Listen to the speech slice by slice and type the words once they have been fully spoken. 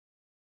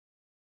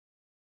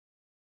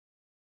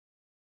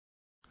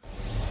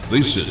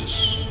This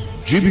is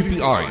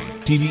GBPI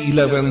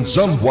TV11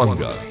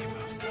 Zamboanga,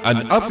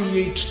 an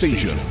affiliate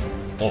station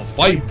of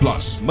 5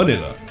 Plus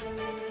Manila.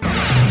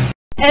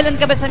 El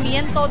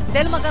encabezamiento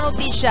del Mga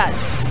Noticias,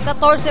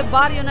 14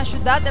 barrio na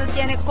ciudad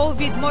tiene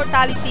COVID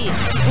mortality.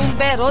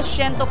 Bomberos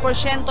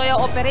 100% ya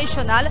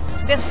operacional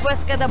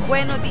después queda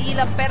bueno de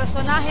ila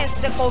personajes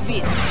de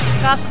COVID.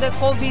 Caso de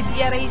COVID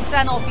ya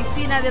registra na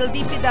oficina del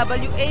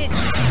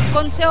DPWH.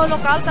 Consejo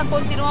local ta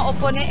continúa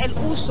opone el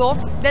uso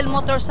del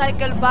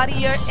motorcycle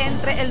barrier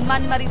entre el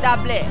man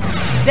maridable.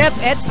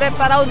 DepEd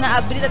preparado na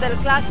abrida del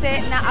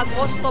clase na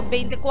agosto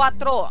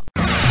 24.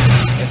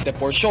 Este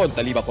porción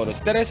taliba con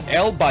ustedes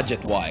el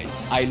Budget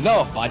Wise. I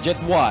love Budget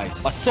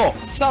Wise. Pasok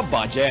sa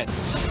budget.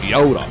 Y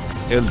ahora,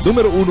 el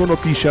número 1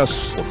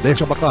 noticias de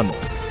Chabacano.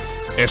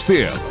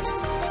 Este es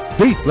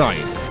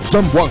Dateline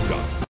Zamboanga.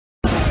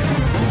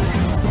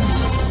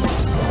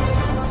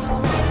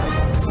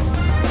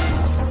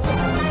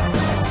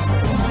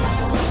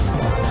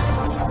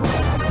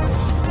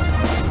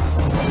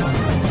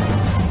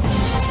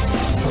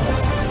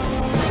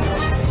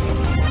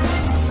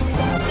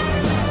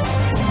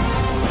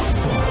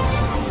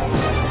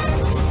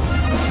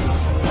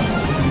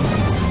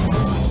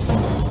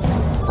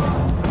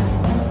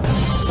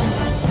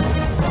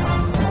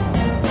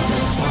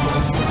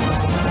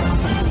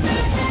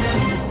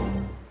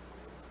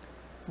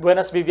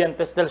 Buenas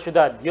vivientes del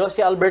ciudad. Yo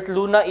si Albert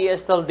Luna y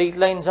este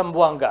Dateline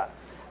Zamboanga.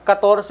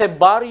 14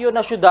 barrio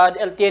na ciudad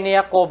el tiene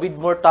a COVID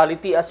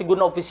mortality asigun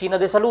na oficina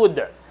de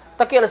salud.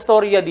 Taki la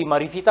storya di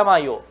Marifita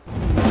Mayo.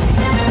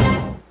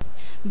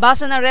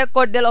 Base na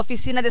record de la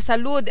Oficina de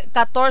Salud,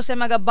 14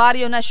 mga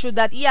barrio na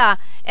ciudad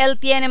el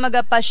tiene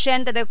mga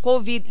pasyente de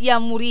COVID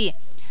muri.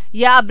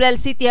 Ya habla el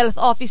City Health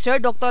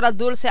Officer, Dr.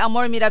 Dulce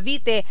Amor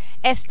Miravite,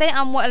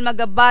 amo el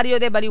mga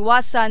barrio de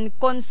Baliwasan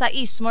con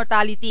 6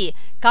 mortality.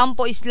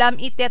 Campo Islam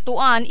y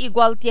Tetuan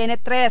igual tiene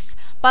 3.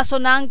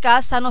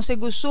 Pasonanca, San Jose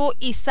Gusu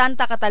y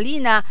Santa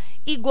Catalina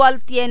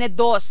igual tiene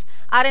 2.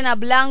 Arena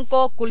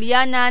Blanco,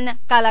 Culianan,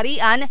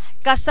 Calarian,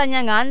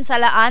 Casañangan,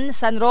 Salaan,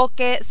 San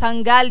Roque,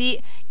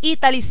 Sangali y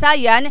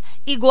Talisayan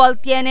igual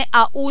tiene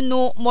a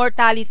 1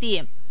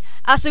 mortality.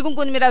 Según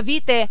con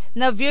Miravite,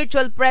 na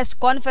virtual press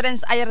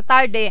conference ayer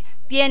tarde,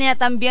 tiene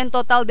también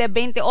total de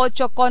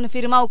 28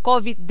 confirmado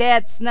COVID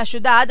deaths na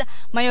ciudad,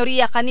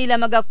 mayoría kanila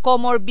mga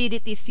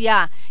comorbidities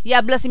ya. Y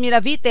habla si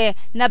Miravite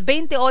na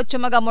 28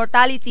 mga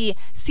mortality,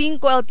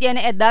 5 el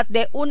tiene edad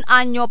de 1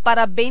 año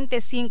para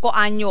 25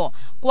 año,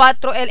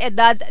 4 el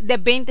edad de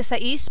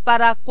 26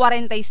 para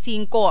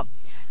 45.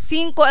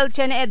 5 el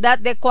tiene edad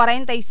de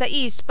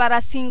 46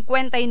 para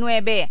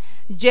 59,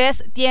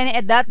 10 tiene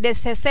edad de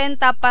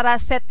 60 para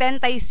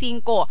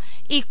 75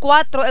 y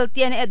 4 el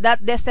tiene edad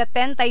de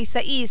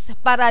 76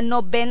 para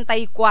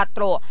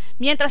 94.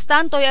 Mientras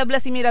tanto, habla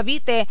si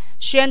Miravite,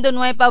 siendo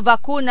nueva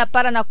vacuna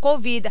para na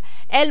COVID,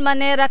 el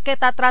manera que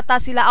tatrata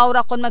sila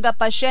ahora con mga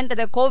pasyente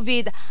de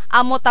COVID,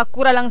 amo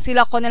takura lang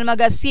sila con el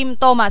mga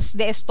simptomas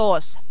de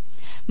estos.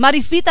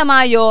 Marifita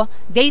Mayo,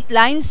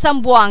 Dateline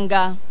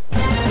Zamboanga.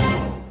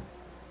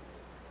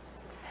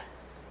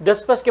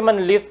 Después que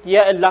man lift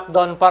ya el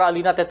lockdown para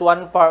Alina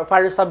Tetuan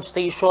Fire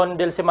Substation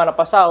del semana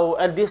pasado,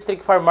 el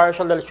District Fire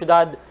Marshal del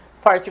Ciudad,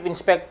 Fire Chief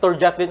Inspector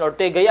Jacqueline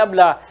Ortega, y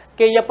habla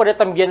que ya puede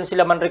también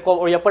sila man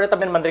recover, o ya puede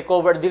también man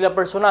recover dila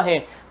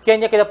personaje que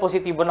ya queda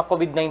positivo na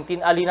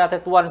COVID-19 Alina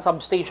Tetuan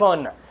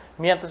Substation.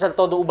 Mientras el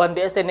todo uban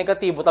de este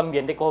negativo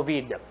también de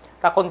COVID.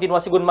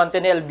 Kakontinua sigun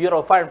mantener el Bureau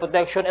of Fire and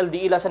Protection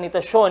LDI la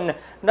sanitasyon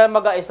na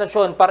mga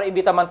estasyon para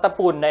ibita man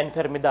tapon na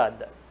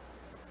enfermedad.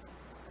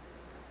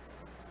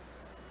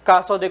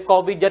 Caso de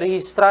COVID ya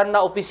registran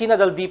na oficina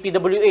del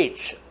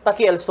DPWH.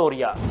 Taki el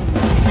storya.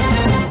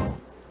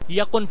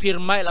 Ya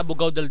confirma el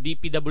abogado del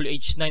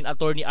DPWH-9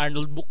 Attorney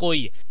Arnold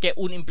Bukoy que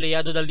un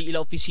empleado del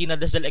la oficina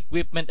desde el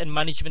Equipment and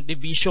Management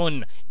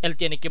Division el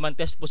tiene que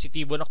test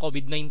positivo na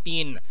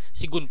COVID-19.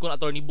 Sigun con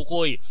Attorney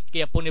Bukoy,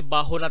 kaya pone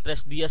bajo na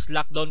 3 días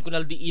lockdown con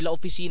el la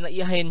oficina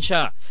y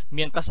ahensya.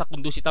 Mientras sa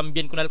conduci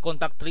también con el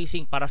contact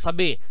tracing para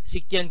saber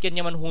si quién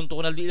man junto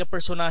con el la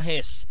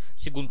personajes.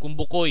 Sigun con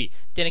Bukoy,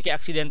 tiene que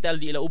aksidente al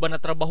la uban na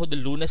trabajo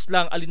del Lunes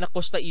lang alina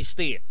Costa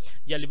Este.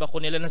 Ya liba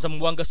ko nila na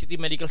Zamboanga City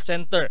Medical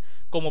Center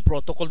como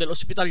protocol del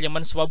hospital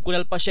yaman swab con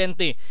el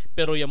pasyente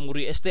pero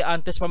yamuri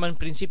antes pa man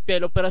prinsipyo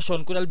el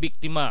operasyon con el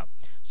biktima.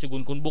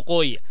 Según kun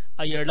Bukoy,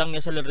 ayer lang niya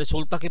sa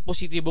resulta que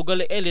positibo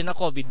gali na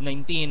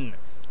COVID-19.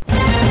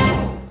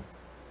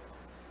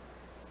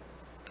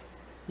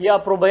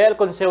 I-aprobaya el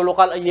Consejo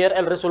Local ayer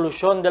el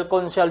resolusyon del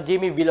Consejal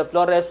Jimmy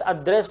Villaflores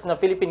address na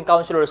Philippine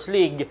Councilors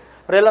League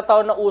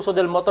relatado na uso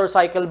del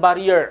motorcycle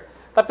barrier.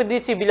 Tapos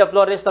si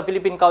Villaflores na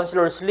Philippine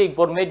Councilors League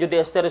por medio de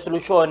esta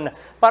resolution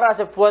para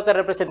hacer fuerte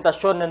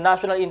representación ng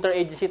National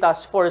Interagency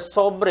Task Force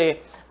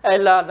sobre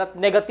el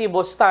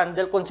negativo stand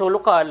del Consejo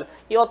Local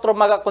y otro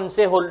mga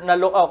consejo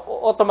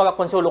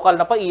lokal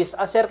na país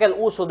acerca del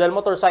uso del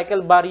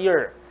motorcycle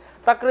barrier.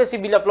 Takre si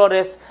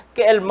Villaflores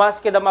que el más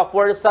que da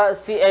fuerza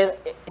si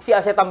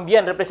hace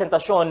también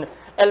representación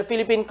el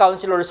Philippine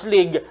Councilors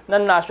League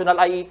ng National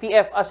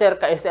IETF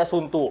acerca este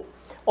asunto.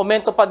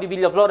 Aumento pa di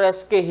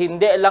Villaflores que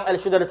hindi lang el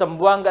ciudad de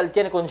Zamboanga al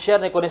tiene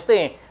concierne con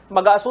este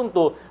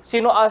mag-asunto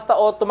sino hasta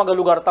otro mga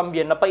lugar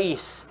también na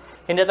pais.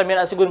 Hindi también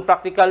asigun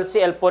practical si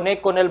el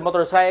pone con el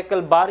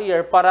motorcycle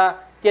barrier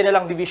para tiene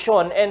lang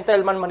división entre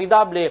el man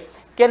manidable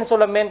quien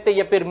solamente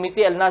ya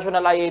permite el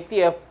National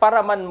IATF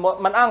para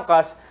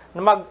manangkas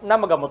na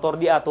magamotor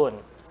di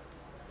aton.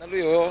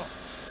 Naluyo,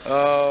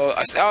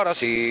 ahora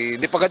si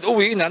di pagad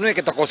uwi na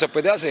kita ko sa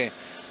pedase.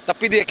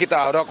 Tapi di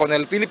kita ahora con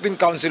el Philippine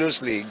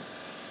Councilors League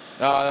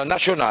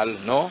national,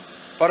 no?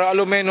 Para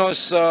alo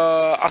menos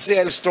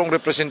hacia el strong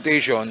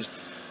representation,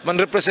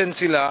 man-represent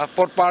sila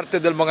por parte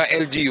del mga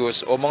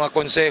LGUs o mga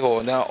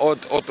konseho na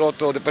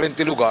otro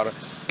diferente lugar.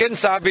 Ken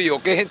sabi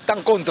yo que tang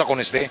kontra con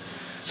este.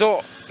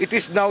 So it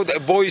is now the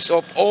voice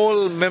of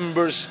all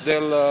members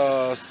del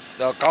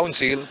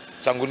council,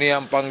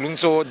 sangguniang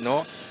panglungsod,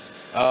 no?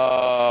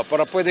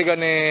 Para pwede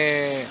gani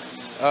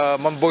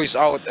man-voice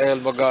out el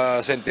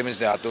mga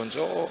sentiments ni aton.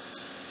 So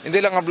hindi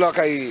lang abla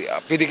kay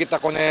pwede kita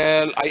con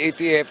el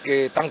IATF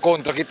que tang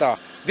kontra kita.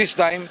 This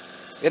time,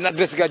 yan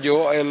address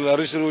gadyo el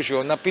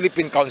resolution na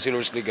Philippine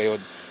Councilors League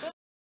gayod.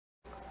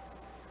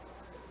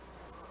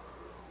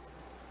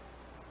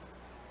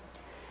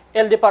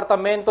 El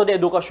Departamento de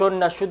Educación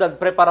na Ciudad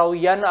preparó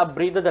ya na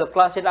abrida del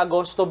klase na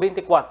Agosto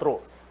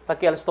 24.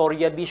 Takial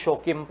storya di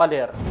Shokim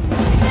Paler.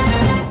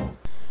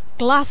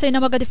 Klase na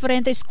mga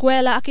diferente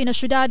eskwela aki na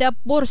syudad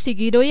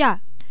porsigido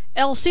ya.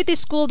 El City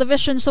School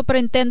Division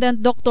Superintendent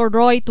Dr.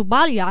 Roy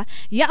Tubalya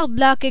ya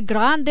habla que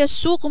grande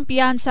su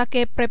kumpiyansa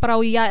que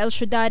preparó ya el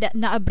ciudad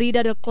na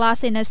abrida del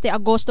klase neste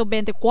Agosto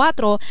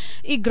 24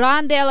 y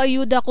grande el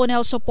ayuda con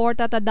el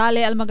soporta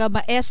tadale al mga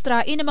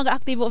maestra y mga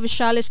aktivo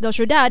oficiales del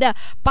ciudad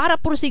para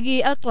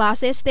prosiguir el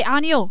klase este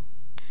año.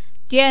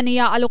 Tiene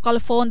ya local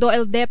fondo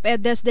el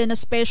DepEd desde na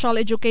Special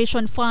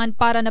Education Fund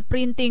para na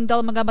printing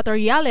del mga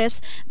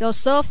materiales del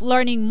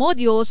self-learning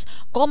modules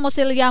como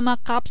se le llama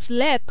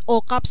Capslet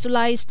o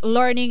Capsulized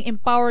Learning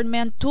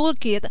Empowerment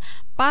Toolkit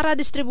para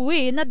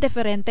distribuir na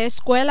diferente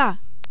eskwela.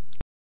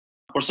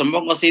 For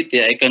Zamboanga City,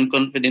 I can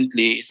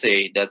confidently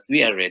say that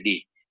we are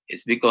ready.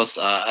 It's because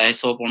I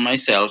saw for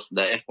myself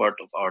the effort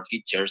of our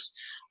teachers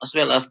as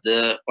well as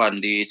the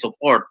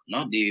support,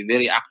 no, the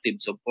very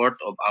active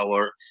support of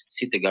our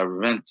city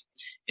government.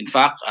 In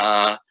fact,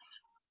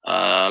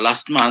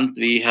 last month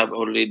we have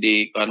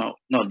already,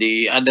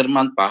 the other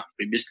month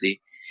previously,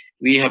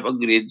 we have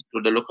agreed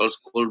to the local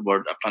school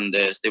board upon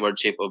the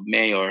stewardship of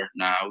mayor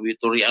to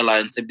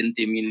realign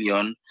 70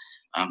 million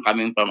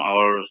coming from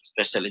our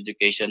special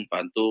education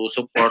fund to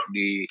support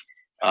the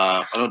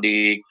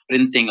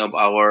printing of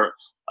our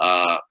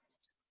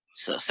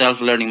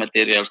self-learning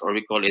materials, or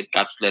we call it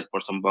Capslet for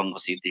Zamboanga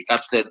City.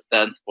 Capslet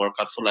stands for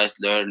Capsulized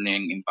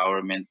Learning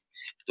Empowerment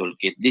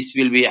Toolkit. This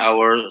will be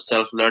our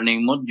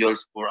self-learning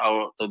modules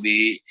to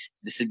be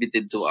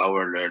distributed to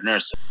our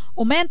learners.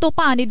 Umento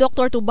pa ni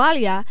Dr.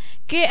 Tubalya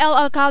que el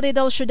alcalde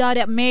del ciudad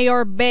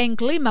Mayor Beng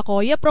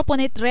Climaco ya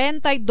propone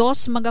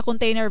 32 mga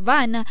container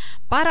van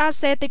para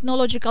sa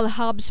technological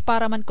hubs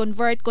para man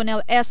convert con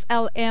el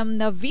SLM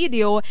na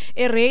video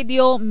e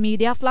radio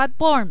media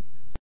platform.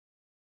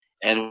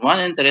 And one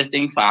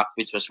interesting fact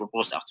which was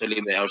proposed actually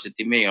by our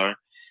city mayor,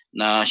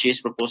 she is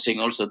proposing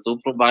also to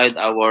provide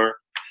our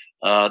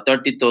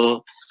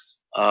 32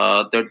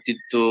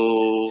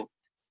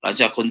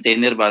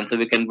 container van to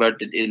be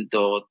converted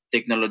into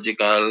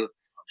technological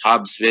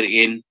hubs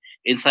wherein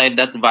inside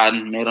that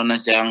van meron na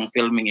siyang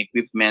filming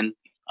equipment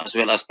as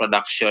well as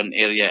production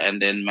area and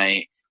then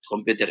my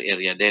computer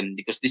area then,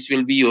 because this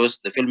will be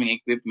used, the filming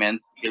equipment,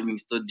 filming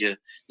studio,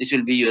 this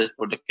will be used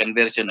for the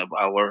conversion of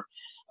our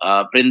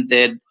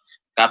printed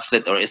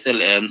Capslet or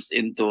SLMs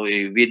into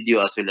a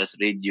video as well as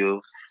radio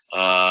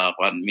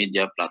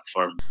media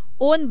platform.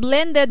 Un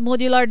blended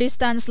modular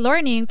distance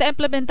learning ta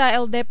implementa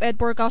el DepEd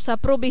por causa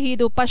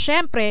probihido pa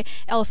syempre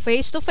el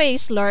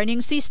face-to-face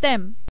learning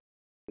system.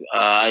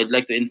 I'd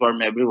like to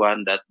inform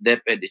everyone that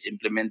DepEd is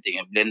implementing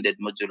a blended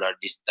modular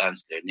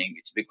distance learning.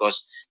 It's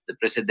because the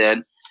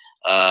President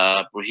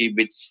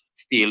prohibits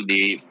still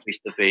the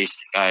face-to-face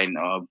kind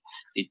of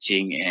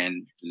teaching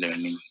and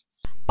learning.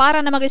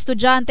 Para na mga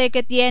estudyante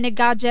que tiene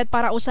gadget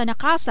para usa na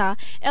casa,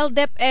 el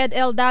DepEd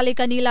el dali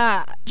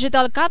kanila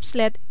digital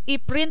capslet y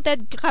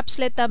printed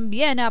capslet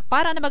también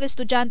para na mga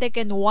estudyante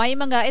que nuay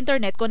mga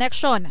internet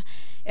connection.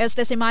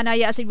 Esta semana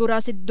ya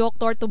asigura si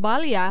Dr.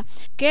 Tubalya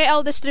que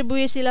el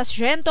distribuye sila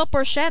 100%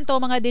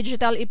 mga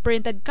digital y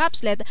printed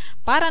capslet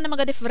para na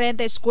mga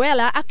diferente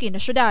eskwela aquí na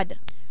syudad.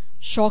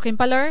 Shokim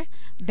Paler,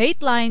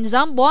 Dateline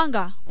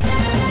Zamboanga.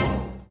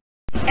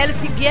 El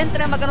siguiente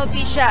na mga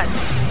noticias.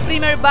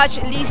 Primer batch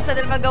lista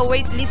del mga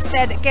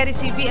waitlisted que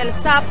recibe el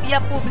SAP ya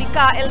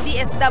publica el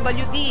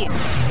DSWD.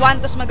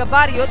 ¿Cuántos mga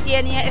barrio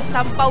tiene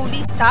estampao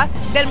lista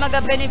del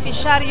mga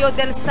beneficiario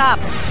del SAP?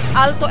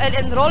 Alto el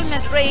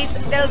enrollment rate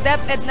del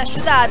DepEd na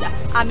ciudad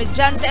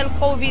mediante el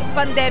COVID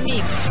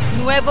pandemic.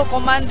 Nuevo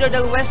commander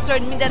del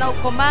Western Mindanao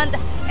Command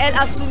el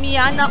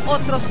asumía na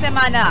otro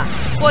semana.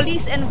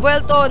 Police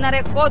envuelto na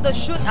recodo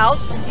shootout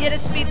y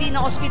despedí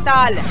na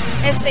ospital.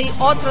 Este y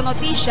otro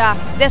noticia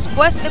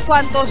después de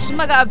cuantos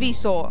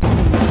mag-aaviso.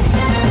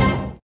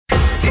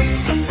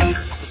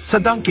 Sa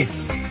Dunkin',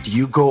 do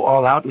you go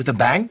all out with a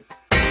bang?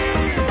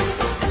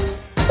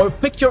 Or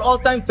pick your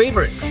all-time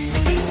favorite?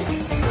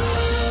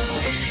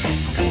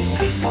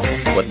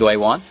 What do I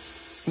want?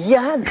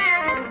 Yan!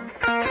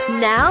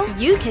 Now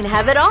you can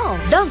have it all.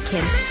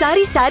 Dunkin'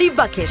 Sari Sari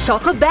Bucket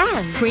Choco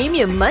Bang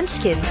Premium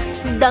Munchkins.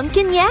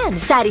 Dunkin' Yan.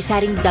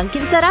 Sari-saring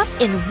Dunkin' sarap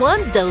in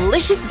one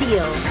delicious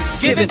deal.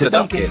 Give it to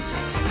Dunkin'.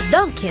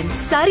 Dunkin'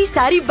 Sari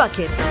Sari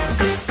Bucket.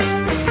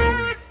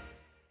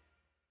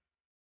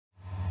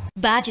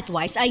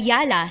 Budget-wise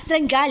Ayala,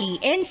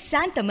 Sangali, and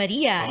Santa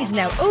Maria is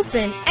now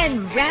open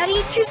and ready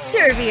to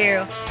serve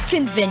you.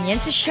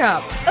 Convenient to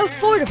shop,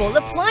 affordable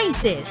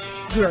appliances,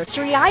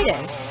 grocery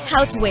items,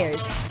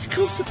 housewares,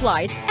 school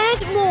supplies,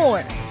 and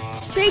more.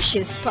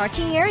 Spacious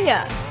parking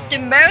area. The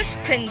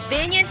most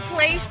convenient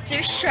place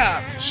to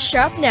shop.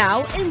 Shop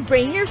now and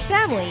bring your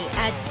family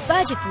at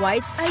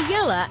Budget-wise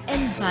Ayala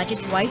and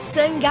Budget-wise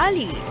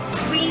Sangali.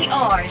 We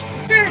are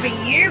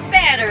serving you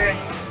better.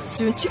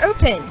 Soon to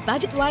open,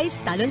 Budget-wise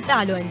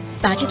Talon-Talon.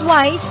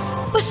 Budget-wise,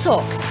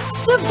 pasok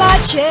sa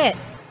budget!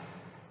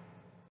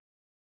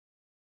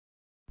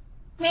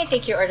 May I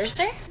take your order,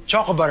 sir?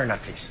 Choco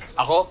butternut, please.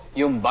 Ako,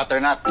 yung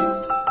butternut.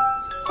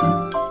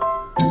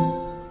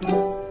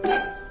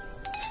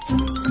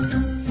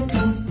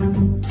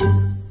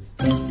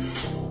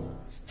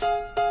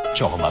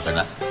 Choco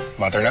butternut.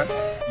 Butternut?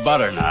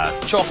 Butternut.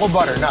 Choco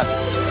butternut.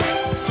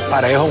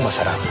 Parehong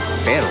masarap.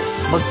 Pero,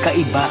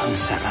 magkaiba ang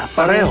sarap.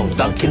 Parehong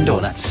Dunkin'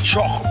 Donuts.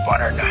 Choco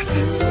butternut.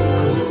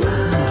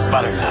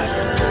 Butternut.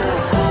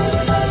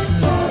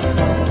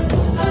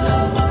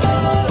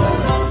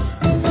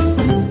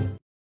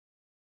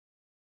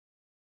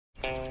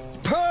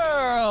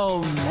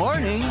 Pearl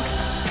morning.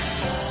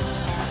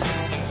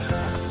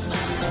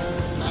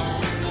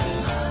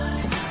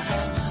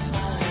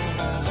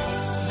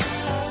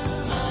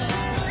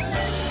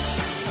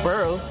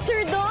 Pearl.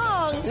 Sir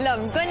Dong!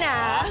 Alam ko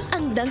na!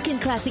 Ang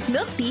Dunkin' Classic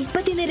Milk Tea,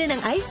 pati na rin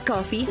ang iced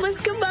coffee, mas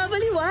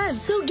kababaliwan.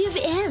 So give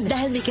in!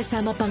 Dahil may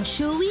kasama pang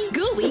chewy,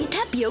 gooey,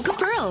 tapioca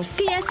pearls.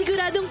 Kaya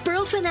siguradong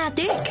Pearl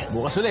fanatic.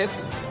 Bukas ulit.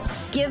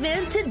 Give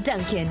in to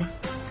Dunkin'.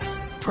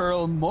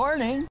 Pearl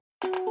morning.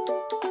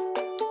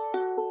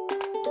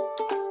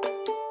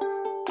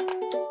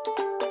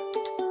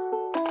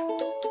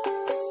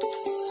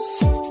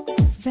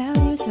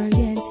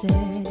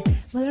 Values-oriented,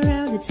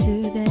 well-rounded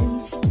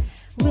students.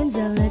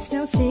 Windsor-less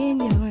now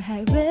senior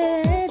high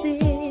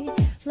ready,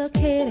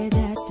 located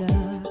at the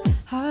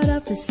heart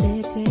of the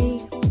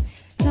city.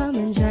 Come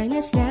and join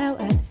us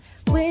now at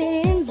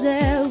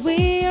Windsor.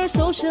 We are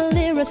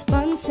socially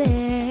responsive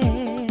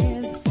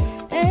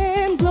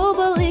and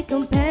globally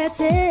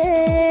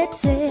competitive.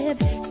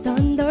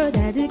 Standard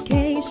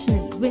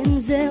education,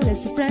 Windsor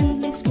is a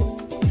friendly school.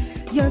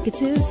 Your key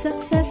to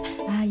success.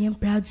 I am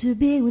proud to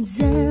be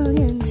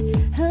Windsorians.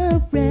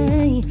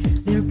 Hooray!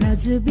 They're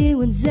proud to be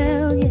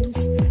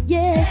Windsorians.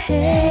 Yeah!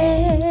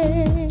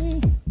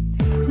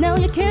 Now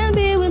you can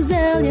be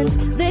Windsorians.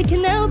 They can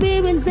now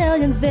be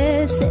Windsorians.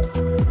 Visit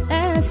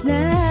us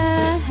now.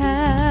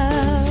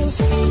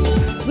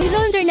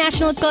 Windsor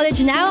International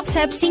College now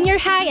accepts senior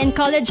high and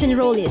college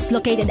enrollees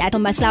located at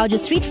Tomas Laudio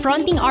Street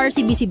fronting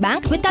RCBC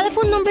Bank with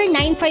telephone number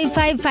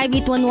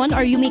 955-5811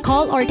 or you may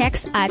call or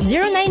text at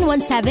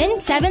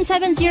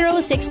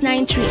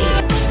 0917-770-6938.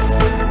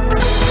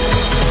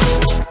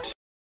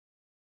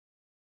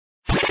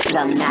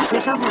 The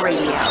magic of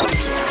radio.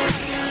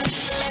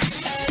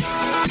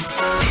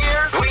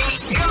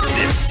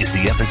 This is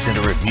the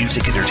epicenter of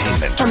music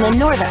entertainment. From the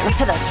northern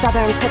to the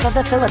southern tip of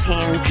the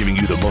Philippines. Giving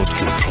you the most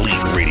complete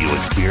radio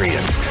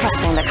experience.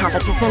 Crushing the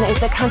competition is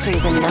the country's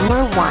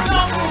number one.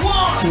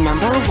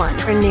 Number one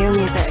for new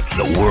music.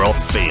 The world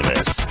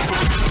famous.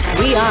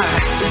 We are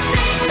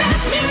today's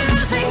best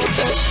music.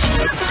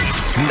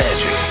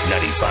 Magic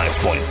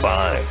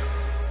 95.5.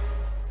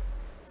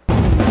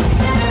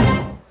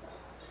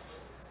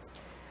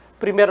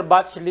 Premier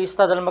batch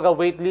lista ng mga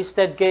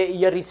waitlisted kay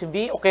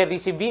i-receive o kay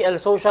receive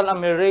el Social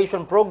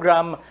Amelioration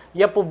Program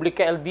ya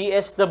publika el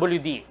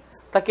DSWD.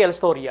 Takiel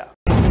storya.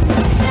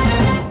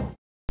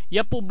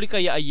 Ya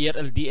publika ya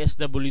ayer el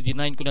DSWD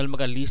 9 kunal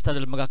mga lista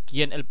ng mga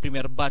kiyen el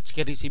premier batch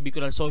kay receive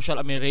kunal Social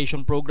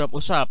Amelioration Program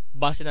usap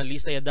base na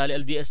lista ya dali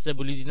el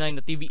DSWD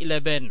 9 na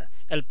TV11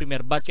 el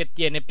premier batch ket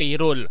tiene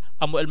payroll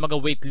amo el mga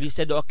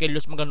waitlisted o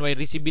aquellos mga nuay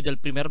receive del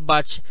premier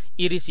batch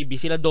i-receive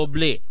sila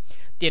doble.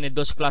 Tiene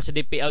dos clases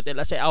de payout, el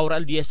hace ahora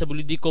el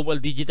DSWD como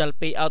el digital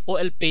payout o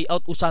el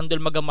payout usando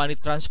el mga money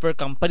transfer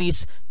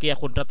companies kaya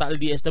kontrata el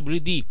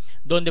DSWD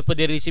donde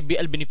puede recibir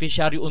el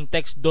beneficiario un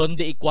text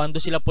donde y cuando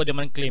sila puede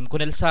man claim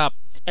con el SAP.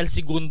 El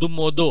segundo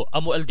modo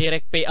amo el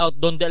direct payout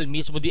donde el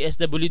mismo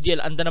DSWD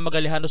el anda na mga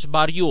lejanos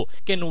baryo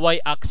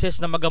kenway access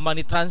na mga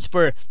money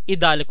transfer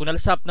idali con el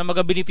SAP na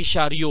mga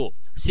beneficiaryo.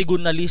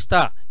 Sigun na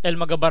lista, el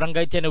mga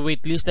barangay tiyan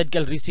waitlisted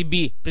kel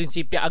resibi,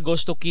 prinsipya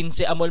Agosto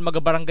 15 amo el mga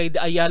barangay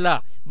de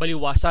Ayala,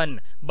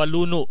 Baliwasan,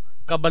 Baluno,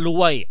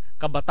 Kabaluway,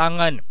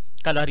 Kabatangan,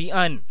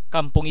 Kalarian,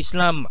 Kampong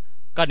Islam,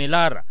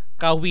 Canilar,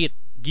 Kawit,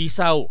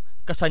 Gisaw,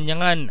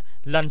 Kasanyangan,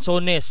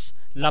 Lansones,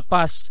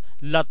 Lapas,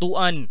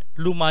 Latuan,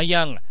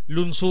 Lumayang,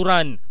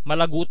 Lunsuran,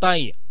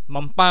 Malagutay,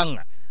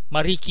 Mampang,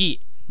 Mariki,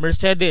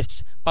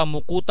 Mercedes,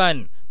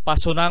 Pamukutan,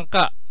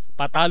 Pasonangka,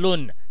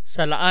 Patalon,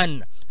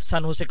 Salaan,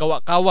 San Jose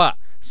Kawakawa,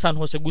 San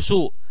Jose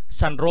Gusu,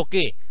 San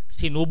Roque,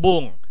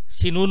 Sinubong,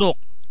 Sinunok,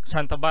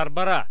 Santa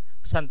Barbara,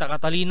 Santa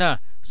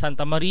Catalina,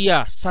 Santa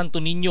Maria, Santo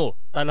Niño,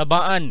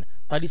 Talabaan,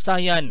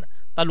 Talisayan,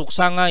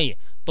 Taluksangay,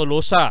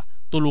 Tolosa,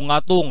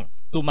 Tulungatong,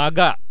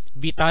 Tumaga,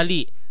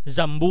 Vitali,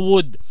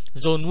 Zambuwood,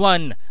 Zone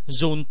 1,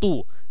 Zone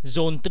 2,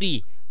 Zone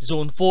 3,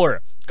 Zone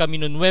 4,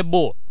 Camino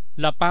Nuevo,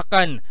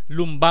 Lapacan,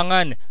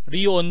 Lumbangan,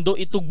 Rio Hondo,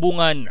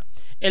 Itugbungan.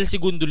 El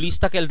segundo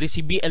lista que el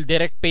recibí el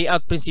direct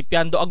payout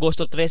principiando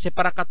Agosto 13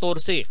 para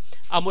 14.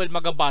 Amo el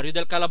mga barrio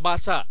del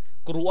Calabasa,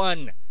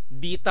 Cruan,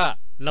 Dita,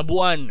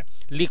 Labuan,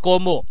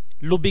 Licomo,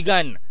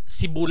 Lubigan,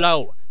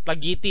 Sibulao,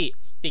 Tagiti,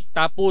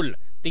 Tigtapul,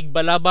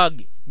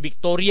 Tigbalabag,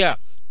 Victoria,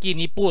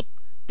 Kiniput,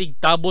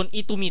 Tigtabon,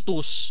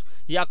 Itumitus.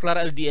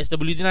 Iaklara el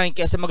DSWD9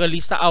 kaya sa mga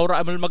lista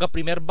aura amal mga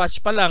primer batch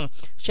pa lang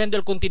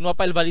siyendel continua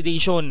pa el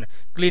validation,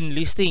 clean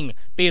listing,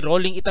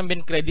 payrolling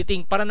itamben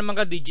crediting para ng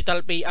mga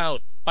digital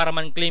payout. Para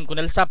man claim kun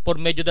el SAP por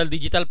medio del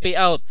digital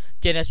payout,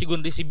 tiene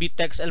sigun recibit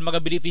text el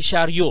mga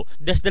beneficiaryo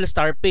desde el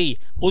Star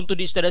Pay, punto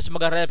di ustedes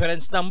mga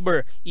reference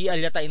number,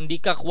 ialyata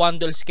indika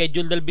cuando el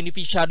schedule del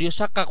beneficiaryo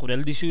saka kun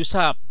el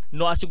disusap.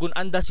 No asigun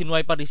anda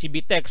sinuay pa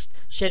recibit text,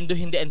 siendo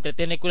hindi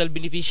entretene kun el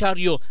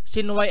beneficiaryo,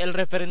 sinuay el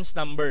reference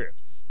number.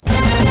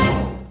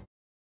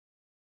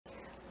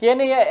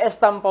 Tiene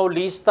estampao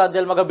lista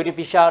del mga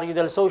beneficiario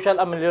del Social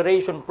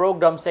Amelioration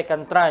Program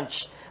Second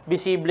Tranche.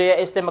 Visible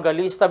este mga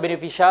lista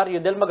beneficiario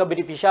del mga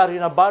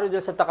beneficiario na barrio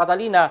del Santa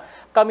Catalina,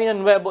 Camino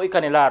Nuevo y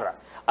Canilar.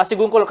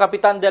 Asigun ko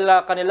kapitan del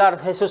Canilar,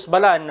 Jesus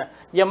Balan,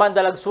 yaman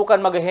dalagsukan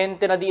mga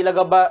gente na di ila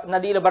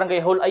barangay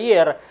hall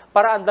ayer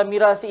para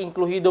andamira si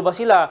incluido ba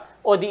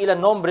sila o di ila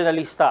nombre na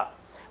lista.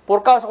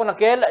 Por causa ko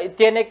nakel,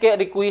 tiene que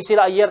requisi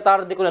sila ayer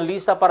tarde ko na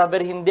lista para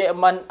ver hindi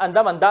man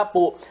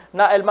andapo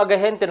na el mga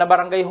gente na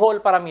barangay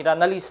hall para mira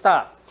na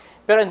lista.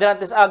 Pero hindi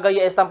natin aga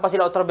estampa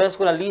sila otra vez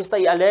ko na lista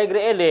y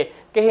alegre ele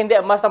que hindi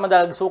mas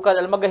madalagsukan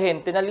el mga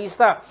gente na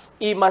lista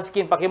y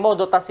maskin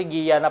pakimodo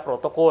tasigiya na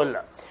protokol.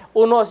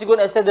 Uno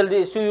sigun este del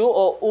DSUU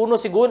o uno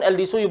sigun el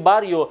DSUU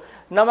barrio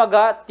na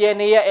maga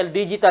tiene el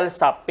digital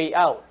SAP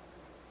payout.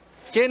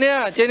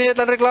 Tiene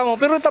tan reklamo.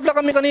 Pero tabla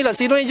kami kanila,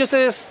 sino yung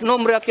Joses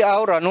nombre aquí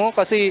ahora, no?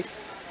 Kasi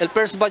el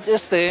first batch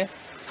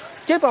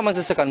tiene pa man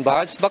sa second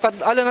batch. Baka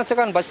ala na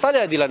second batch, sali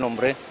adila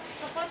nombre.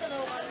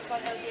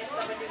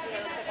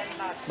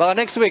 Baka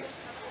next week.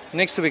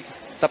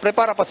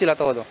 Ta-prepara pa sila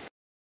todo.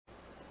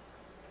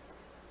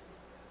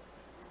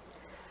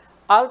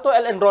 Alto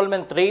el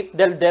enrollment rate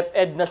del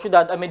DepEd na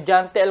syudad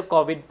mediante el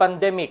COVID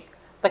pandemic.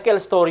 Takel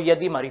storya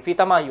di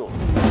Marifita Mayo.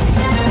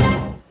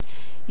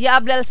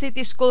 Yaablal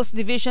City Schools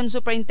Division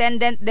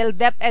Superintendent del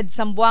DepEd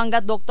Zamboanga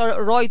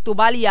Dr. Roy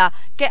Tubalia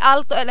que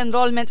alto el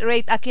enrollment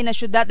rate aquí na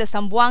ciudad de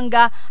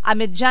Zamboanga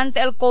mediante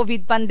el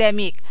COVID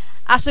pandemic.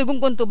 Asugong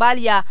kung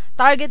Tubalia,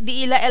 target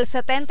di ila el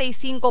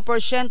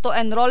 75%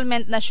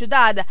 enrollment na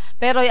syudad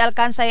pero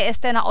alcanza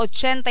este na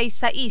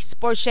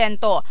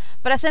 86%.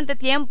 Presente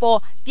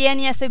tiempo,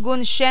 tiene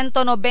según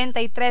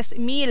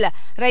 193,000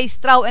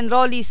 registrado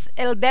enrollees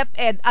el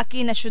DepEd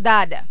aquí na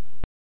syudad.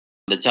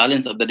 The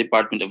challenge of the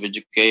Department of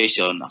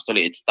Education,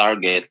 actually its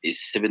target is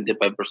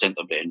 75%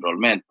 of the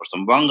enrollment. For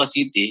Zamboanga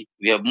City,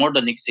 we have more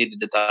than exceeded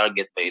the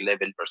target by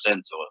 11%.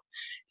 So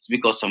it's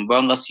because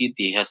Zamboanga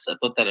City has a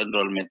total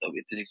enrollment of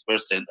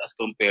 86% as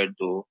compared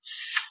to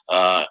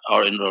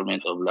our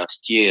enrollment of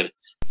last year.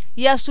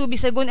 Yasubi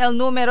según el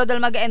número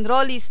del mga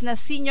enrollees na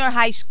senior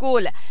high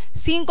school,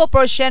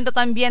 5%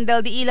 también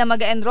del di ila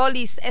mga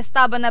enrollees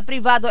estaba na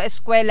privado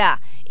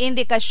eskwela.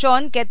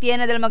 Indikasyon que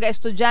tiene del mga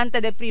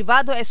estudyante de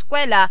privado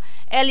eskwela,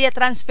 elia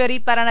transferi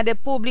para na de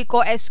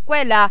público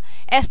eskwela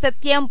este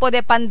tiempo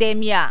de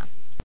pandemia.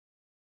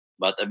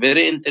 But a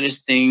very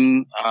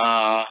interesting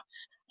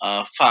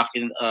fact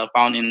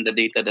found in the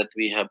data that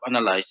we have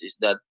analyzed is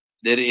that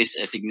there is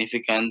a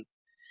significant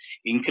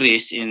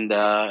increase in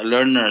the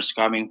learners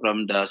coming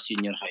from the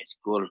senior high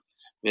school,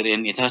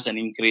 wherein it has an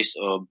increase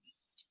of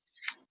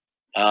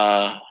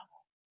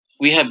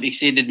we have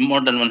exceeded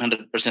more than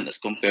 100% as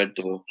compared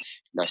to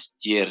last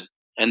year.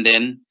 And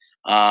then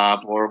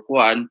for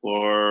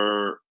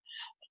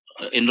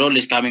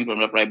enrollees coming from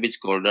the private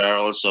school, there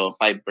are also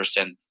 5%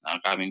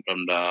 coming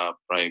from the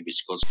private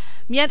schools.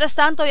 Mientras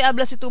tanto,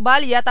 iabla si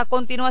Tubalia ta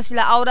continua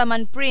sila aura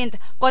man print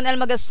con el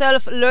mga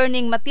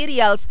self-learning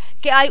materials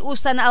que ay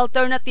usa na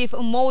alternative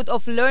mode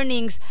of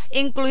learnings,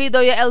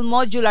 incluido ya el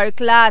modular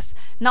class,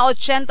 na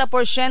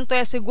 80%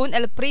 ya según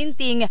el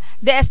printing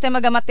de este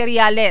mga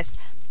materiales.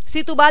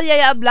 Si Tubalia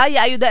iabla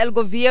ya ayuda el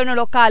gobierno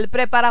lokal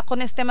prepara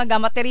con este mga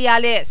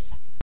materiales.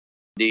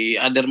 The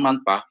other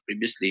month pa,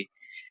 previously,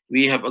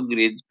 we have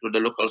agreed to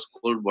the local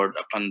school board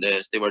upon the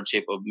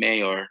stewardship of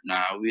Mayor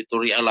na to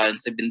realign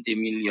 70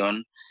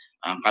 million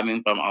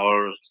coming from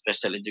our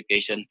special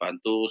education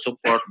fund to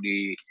support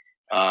the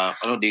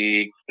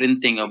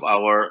printing of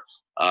our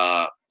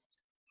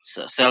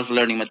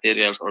self-learning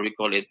materials, or we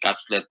call it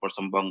CAPSLET for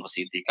Zamboanga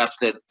City.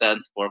 CAPSLET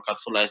stands for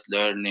Capsulized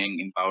Learning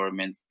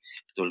Empowerment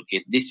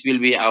Toolkit. This will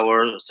be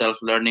our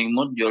self-learning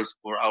modules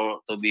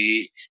to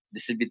be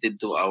distributed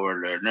to our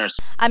learners.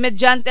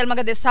 Mediante el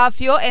mga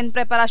desafío en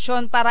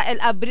preparación para el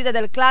abrida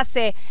del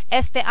clase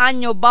este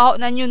año bajo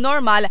na new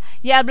normal,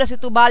 y habla si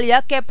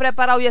Tubalia que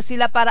preparado ya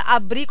sila para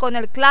abrir con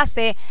el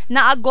clase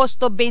na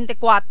Agosto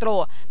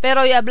 24.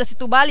 Pero y habla si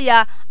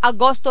Tubalia,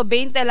 Agosto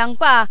 20 lang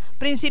pa,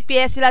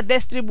 prinsipye sila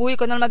distribuir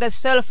con el mga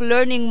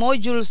self-learning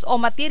modules o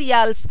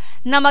materials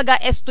na mga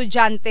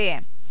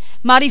estudyante.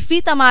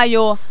 Marifita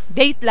Mayo,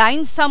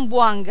 Dateline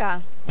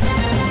Zamboanga.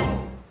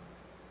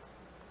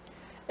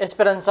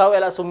 Esperanzao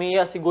el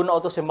asumía segunda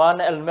otra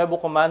semana el nuevo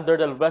commander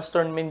del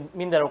Western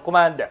Mindanao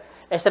Command.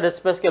 Este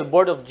después que el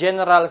Board of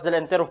Generals de la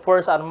entera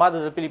Fuerza Armada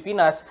de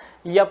Pilipinas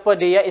ya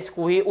podía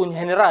escoger un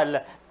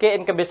general que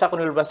encabeza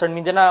con el Western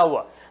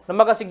Mindanao. Los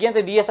mga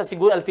siguiente días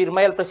según el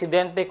firma el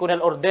presidente con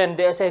el orden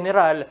de ese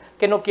general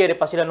que no quiere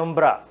pa sila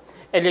nombrar.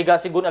 El llega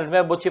según el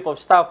nuevo Chief of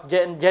Staff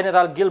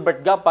General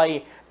Gilbert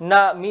Gapay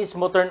na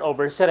mismo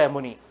turnover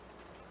ceremony.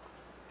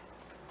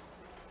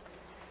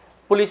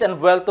 Police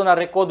envuelto na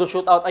rekodo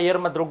shootout ayer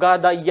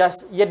madrugada ya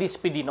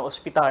dispedi na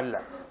ospital.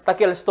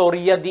 Takil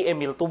storya di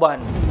Emil Tuban.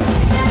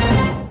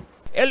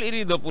 El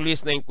herido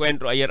pulis na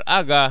encuentro ayer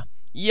aga,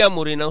 ya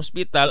muri na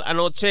ospital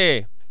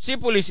anoche. Si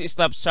Police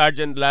Staff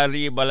Sergeant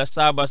Larry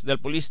Balasabas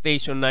del Police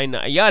Station 9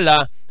 na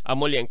Ayala,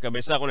 amuli ang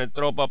kabesa con el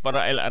tropa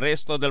para el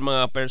arresto del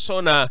mga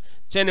persona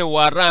tiene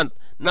warrant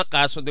na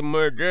kaso de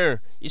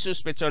murder.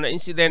 Isuspetsyon na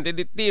insidente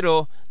de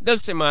tiro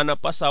del semana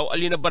pasaw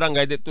alina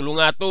barangay de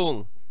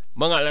Tulungatong.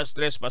 Mga alas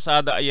 3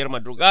 pasada ayer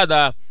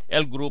madrugada,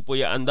 el grupo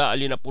ya anda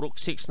alina Purok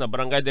 6 na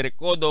barangay de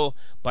Recodo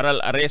para el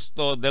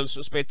arresto del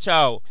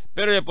suspechao.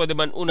 Pero ya puede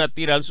man una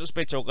tira al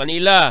suspechao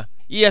kanila.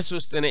 Iya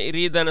sustene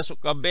herida na su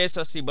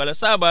cabeza si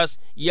Balasabas,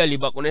 iya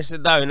liba con ese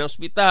dawe na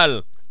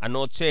ospital.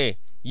 Anoche,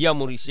 iya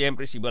muri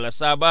siempre si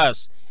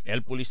Balasabas.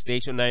 El Police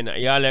Station 9 na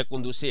Ayala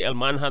conduce el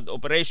manhunt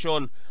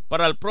operation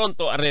para el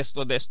pronto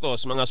arresto de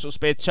estos mga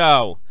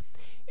suspechao.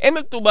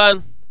 Emil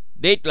Tuban,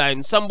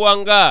 Dateline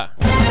Zamboanga.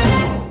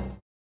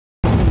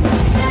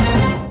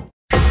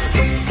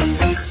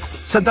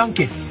 Sa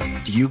Dunkin',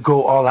 do you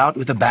go all out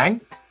with a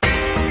bang?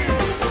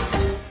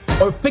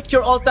 Or pick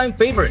your all-time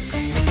favorite?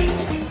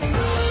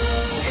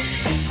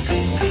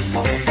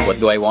 What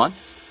do I want?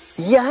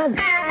 Yan!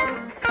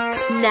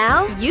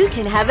 Now you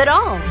can have it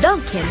all.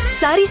 Dunkin'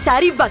 Sari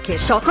Sari Bucket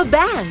Choco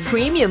Bang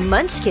Premium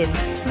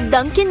Munchkins.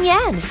 Dunkin'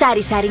 Yan.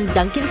 Sari-saring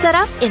Dunkin'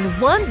 Sarap in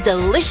one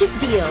delicious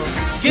deal.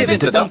 Give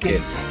it to Dunkin'.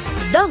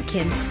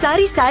 Dunkin'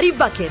 Sari Sari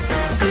Bucket.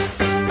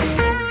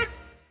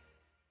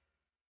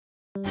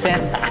 Sir,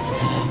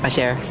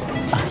 pa-share.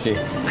 Sige.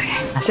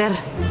 Sir,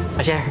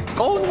 pa-share.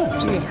 Oo,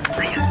 sige.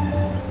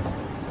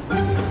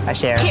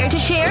 Pa-share. Care to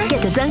share?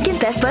 Get the Dunkin'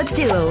 Best Buds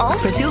Duo. All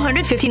for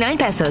 259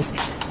 pesos.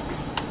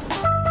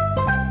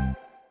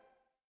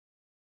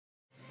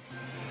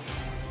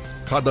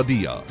 Cada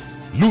día,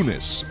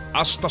 lunes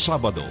hasta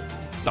sábado,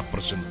 te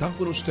presentan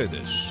con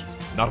ustedes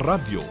la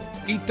radio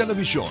y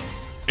televisión,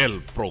 el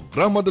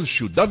programa del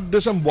Ciudad de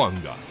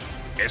Zamboanga.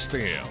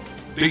 Este es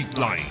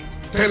Dateline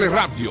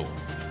Teleradio,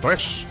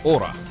 3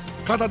 horas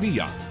cada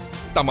día.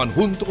 Taman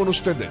junto con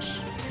ustedes,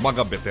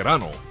 mga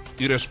veterano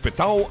y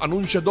respetado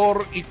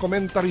anunciador y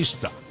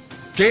comentarista,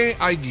 que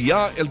hay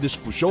guía el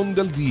discusión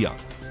del día,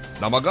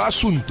 la mga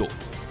asunto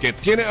que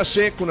tiene a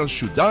hacer con el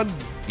ciudad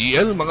y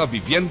el mga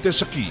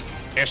vivientes aquí.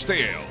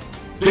 Este es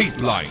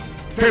Dateline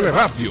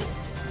Teleradio.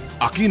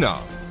 Aquí na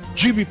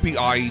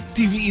GBPI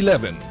TV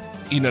 11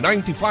 y na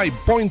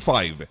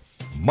 95.5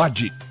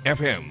 Magic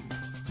FM.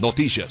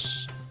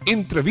 Noticias,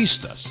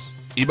 entrevistas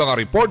y mga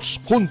reports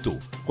junto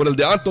con el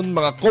de aton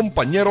mga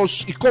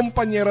compañeros y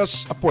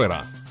compañeras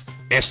afuera.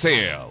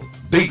 Este es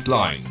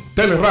Dateline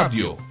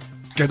Teleradio.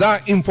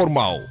 Queda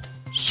informado,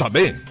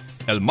 sabe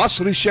el más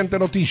reciente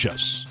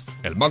noticias,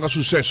 el mga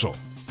suceso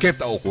que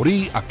te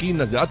ocurrí aquí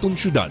na de aton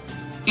ciudad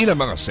y na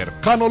mga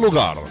cercano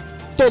lugar.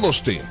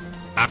 Todos te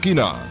aquí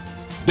na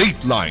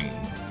Dateline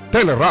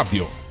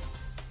Teleradio.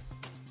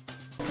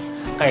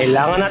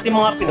 Kailangan natin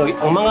mga Pinoy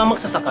ang mga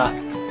magsasaka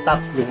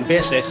 3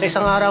 beses sa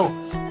isang araw.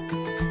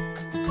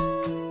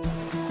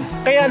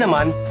 Kaya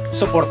naman,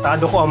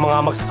 suportado ko ang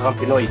mga magsasakang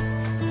Pinoy.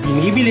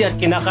 Binibili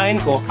at kinakain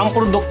ko ang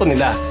produkto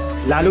nila,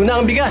 lalo na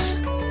ang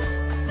bigas.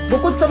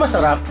 Bukod sa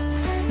masarap,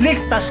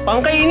 ligtas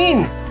pang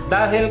kainin.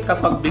 Dahil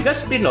kapag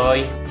bigas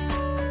Pinoy,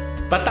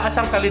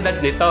 mataas ang kalidad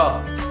nito.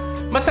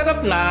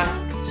 Masarap na,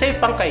 safe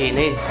pang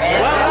kainin.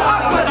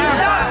 Huwag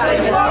masila sa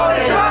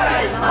imported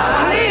rice!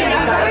 Mahalin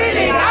ang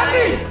sariling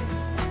atin!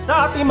 Sa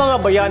ating mga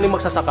bayani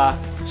magsasaka,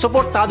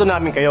 suportado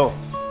namin kayo.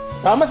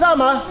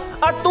 Sama-sama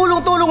at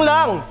tulong-tulong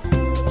lang!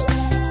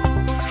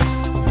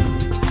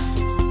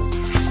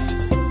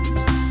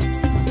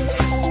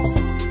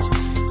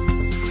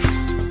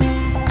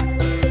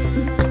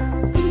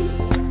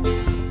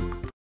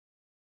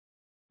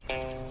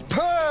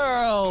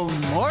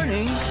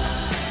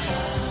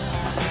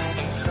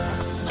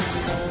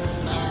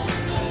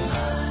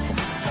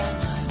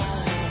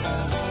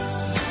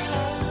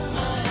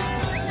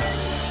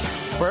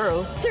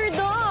 Sir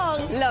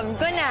Dong! Alam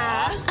ko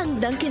na! Ang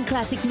Dunkin'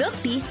 Classic Milk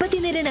Tea, pati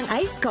na rin ang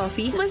iced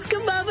coffee, mas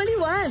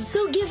kababaliwan.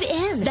 So give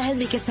in!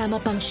 Dahil may kasama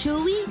pang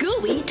chewy,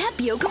 gooey,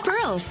 tapioca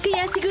pearls.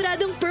 Kaya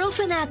siguradong pearl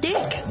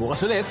fanatic.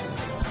 Bukas ulit.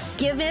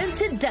 Give in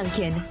to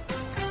Dunkin'.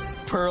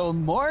 Pearl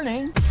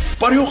morning.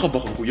 Pareho ka ba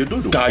kung Kuya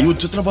Dodo? Kayod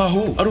sa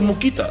trabaho, aron mo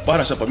kita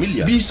para sa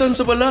pamilya, bisan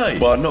sa balay,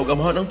 banaw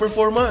gamahan ang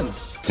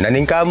performance.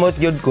 Naningkamot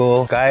yun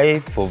ko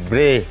kay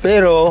pobre.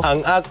 Pero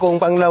ang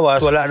akong panglawas,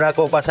 wala na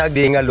ko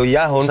pasagdi nga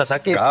luyahon sa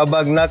sakit.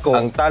 Kaabag na ko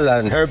ang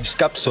Talan Herbs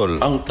Capsule.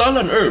 Ang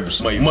Talan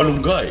Herbs may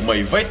malunggay,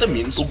 may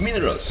vitamins ug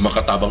minerals,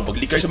 makatabang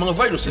paglikay sa mga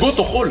viruses.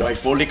 Gotocol, may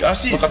folic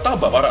acid,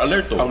 makataba para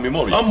alerto ang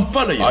memorya. Ang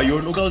palaya,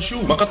 iron ug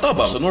calcium,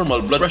 makataba sa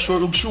normal blood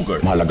pressure ug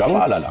sugar. Mahalagang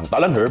maalala, ang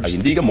Talan Herbs ay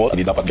hindi gamot,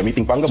 hindi dapat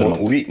gamiting panggamot sa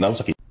mga uri ng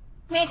sakit.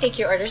 May I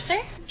take your order, sir?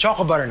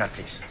 Choco butternut,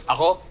 please.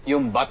 Ako,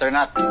 yung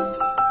butternut.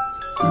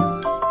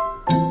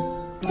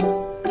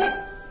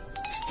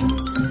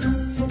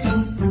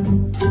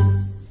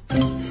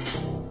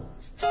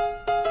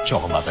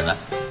 Choco butternut.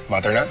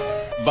 Butternut?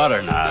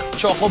 Butternut.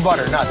 Choco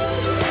butternut.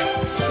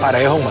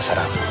 Parehong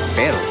masarap.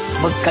 Pero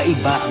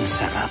magkaiba ang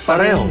sarap.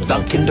 Parehong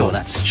Dunkin'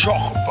 Donuts.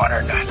 Choco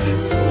butternut.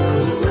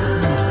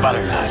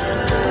 Butternut.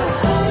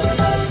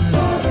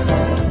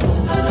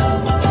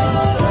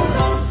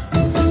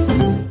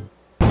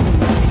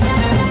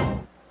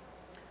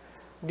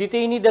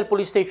 Detainee del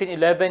Police Station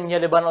 11 niya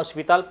Lebanon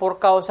Hospital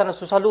por causa ng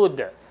susalud.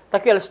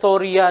 Takil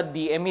Storya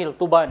di Emil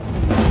Tuban.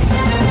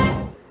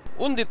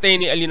 Un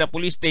detainee ali na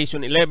Police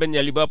Station 11 niya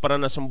liba para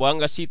na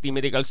Zamboanga City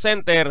Medical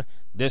Center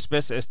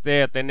después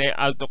tene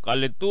alto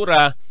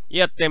calentura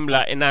y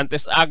tembla en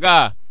antes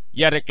aga.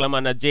 Ya reclama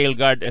na jail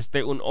guard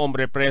un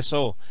hombre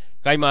preso.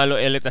 Kay malo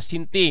eleta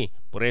sinti.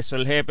 Por eso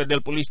el jefe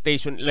del Police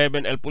Station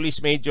 11, el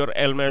Police Major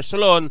Elmer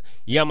Solon,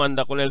 ya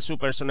manda con el su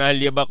personal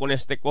lleva con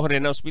corre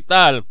na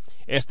hospital.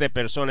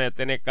 Persona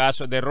tiene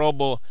caso de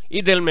robo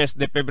y del mes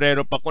de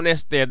febrero pa con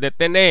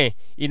detene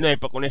y no hay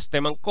pa con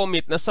man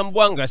commit na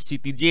Zamboanga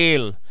City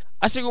Jail.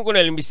 Así con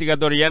el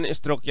investigador yan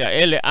stroke ya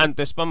él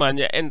antes pa man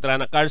ya entra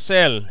na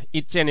cárcel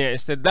y tiene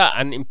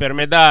daan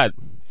enfermedad.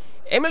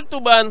 Emil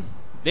Tuban,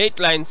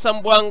 Dateline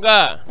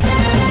Zamboanga.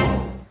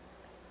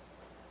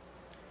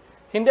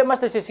 Hindi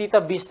mas nesesita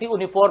bisti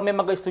uniforme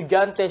mga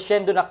estudyante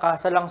syendo na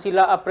kasa lang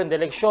sila aprende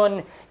leksyon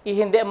y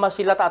hindi mas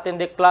sila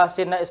ta-attende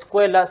klase na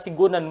eskwela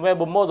según ang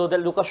nuevo modo de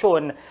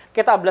edukasyon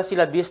ketabla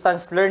sila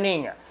distance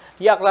learning.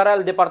 Iaklara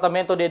el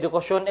Departamento de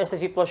Edukasyon esta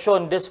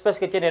sitwasyon después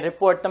que tiene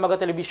report na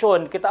mga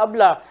telebisyon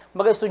ketabla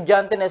mga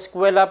estudyante na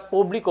eskwela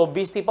publiko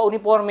bisti pa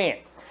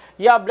uniforme.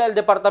 Iabla el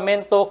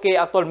departamento que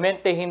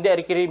actualmente hindi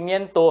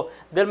requerimiento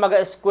del mga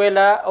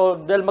eskwela o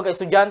del mga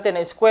estudyante na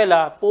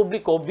eskwela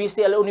publiko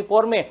bisti al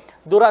uniforme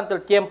durante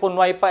el tiempo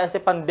no hay pa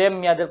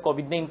pandemia del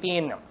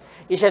COVID-19.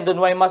 Y siendo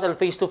no hay más el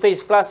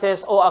face-to-face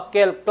classes o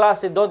aquel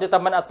klase donde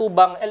taman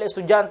atubang el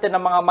estudyante ng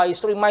mga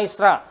maestro y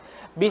maestra.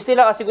 Bisti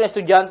lang kasi kung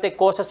estudyante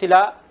kosa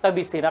sila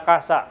tabisti na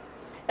casa.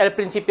 El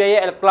principio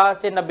ya el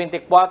klase na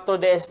 24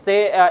 de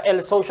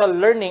el social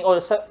learning o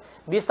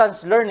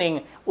distance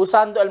learning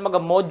usando el mga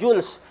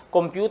modules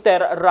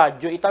computer,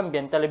 radyo, y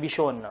también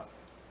telebisyon.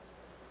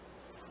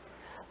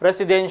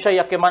 Residensya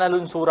Yakimana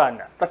Lunsuran,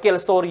 Takil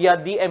Storya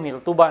di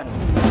Emil Tuban.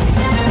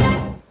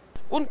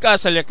 Un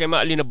casa Yakima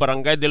ali na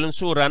barangay de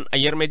Lunsuran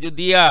ayer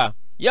mediodía.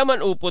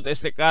 Yaman upot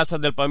casa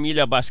del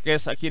Familia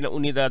Vasquez aquí na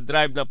Unidad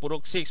Drive na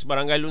Purok 6,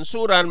 Barangay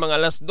Lunsuran, mga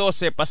alas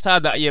 12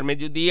 pasada ayer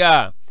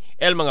mediodía.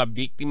 El mga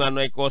biktima no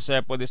hay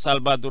cosa puede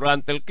salvar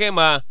durante el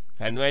quema.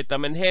 No hay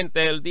también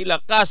gente el di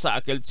la casa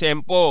aquel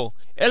tiempo.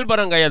 El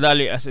barangay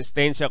dali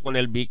asistencia con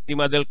el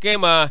víctima del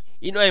quema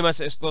y no hay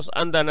más estos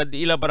andan na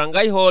di la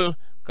barangay hall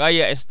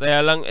kaya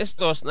estaya lang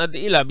estos na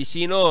di la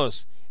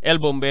vecinos. El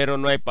bombero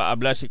no hay pa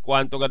habla si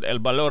cuánto gad el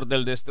valor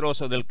del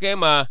destrozo del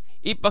quema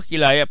y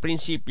pakilaya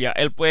principia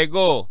el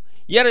fuego.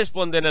 Ya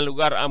responde en el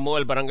lugar amo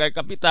el barangay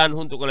kapitan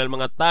junto con el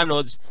mga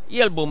tanods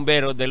y el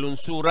bombero de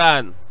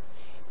Lunsuran.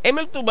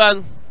 Emil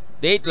Tuban,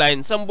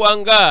 Dateline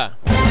Zamboanga.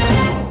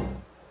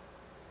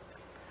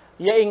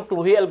 Ya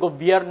incluye el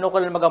gobierno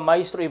con el mga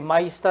maestro y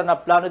maestra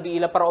na plano di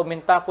ila para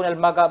aumentar con el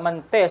mga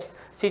man-test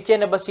si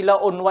tiene ba sila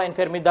o nueva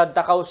enfermedad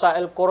na causa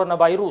el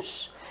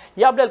coronavirus.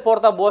 Ya habla el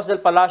portavoz del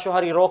Palacio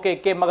Harry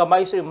Roque que mga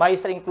maestro y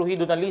maestra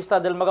incluido na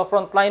lista del mga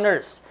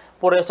frontliners.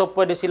 Por eso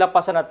pwede sila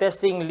pasa na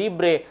testing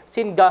libre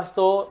sin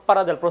gasto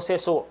para del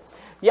proceso.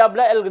 Ya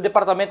habla el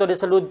Departamento de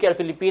Salud que el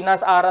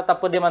Filipinas arata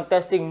pwede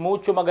man-testing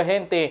mucho mga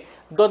gente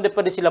donde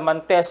pwede sila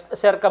man-test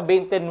cerca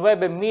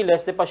 29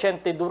 miles de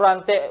pasyente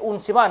durante un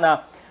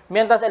semana.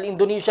 Mientras el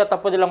Indonesia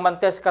puede lang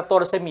mantes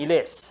 14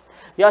 miles.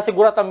 Y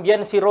asegura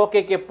también si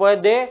Roque que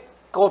puede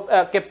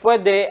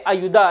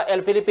ayudar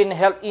el Philippine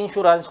Health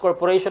Insurance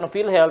Corporation of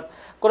PhilHealth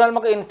con el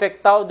mga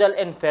infectado del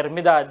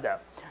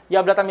enfermedad. Y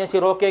habla también si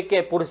Roque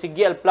que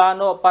persigue el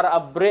plano para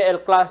abrir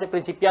el clase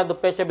principiando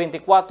fecha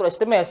 24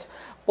 este mes.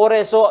 Por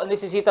eso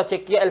necesita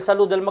chequear el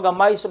salud del mga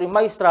maestro y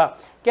maestra,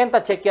 quien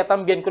chequea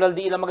también con el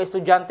di ila mga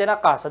estudyante na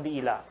casa di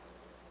ila.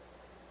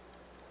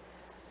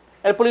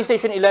 El Police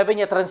Station 11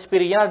 ya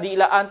transferiría di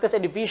ila antes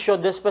edificio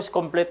después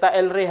completa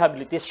el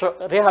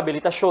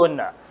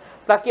rehabilitación.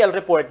 Taki el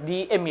report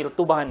di Emil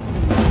Tuban.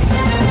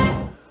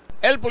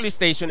 El Police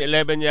Station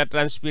 11 ya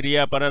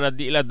transferia para na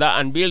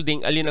diiladaan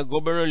building alina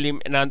Governor Lim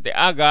enante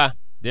aga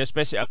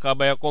después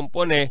acabaya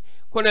compone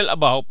con el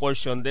abajo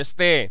porción de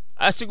este.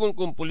 Asigun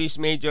kung Police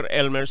Major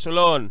Elmer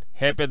Solon,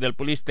 jefe del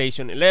Police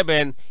Station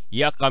 11,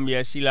 ya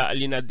cambia sila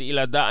alina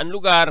diiladaan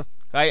lugar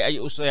kay ay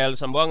usayal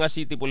Zamboanga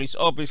City Police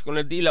Office con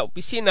la dila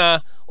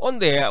opisina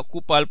onde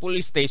ocupa el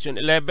Police Station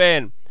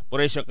 11.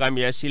 Por eso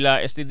cambia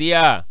sila este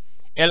día.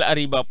 El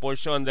arriba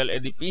porción del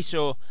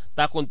edificio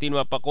ta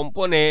continua pa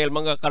compone el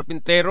mga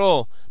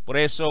karpintero. Por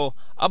eso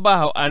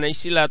abajo anay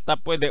sila ta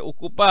puede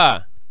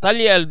ocupa.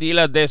 Talya el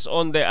dila des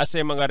onde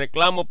hace mga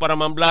reklamo para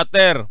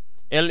mamblatter.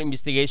 El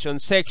investigation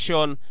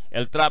section,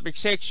 el traffic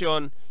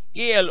section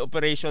y el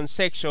operation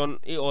section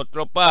y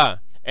otro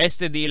pa.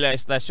 Este dila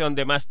estación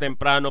de más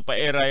temprano pa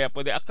era ya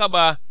puede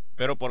acaba,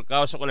 pero por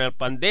causa con el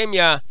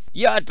pandemia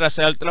ya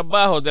atrasa el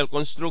trabajo del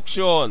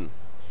construcción.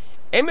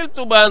 Emil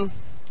Tuban,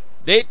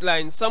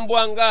 Dateline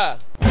Zamboanga.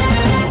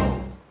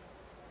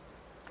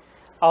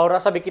 Ahora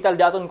sabi kita el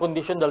dato en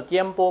condición del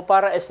tiempo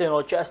para esta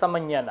noche hasta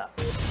mañana.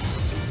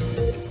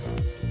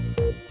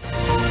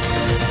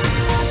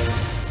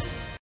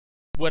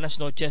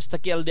 Buenas noches,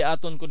 aquí el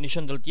dato en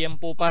condición del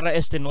tiempo para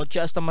esta noche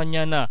hasta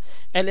mañana.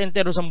 El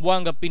entero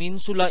Zamboanga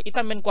Peninsula y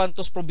también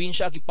cuantos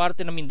provincia aquí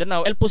parte de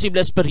Mindanao, el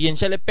posible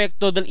experiencia el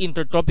efecto del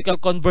Intertropical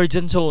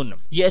Convergence Zone.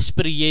 Y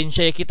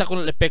experiencia kita con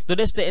el efecto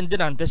desde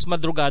endenantes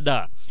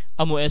madrugada.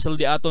 Amo es el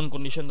dato en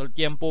condición del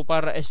tiempo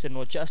para esta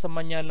noche hasta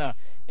mañana.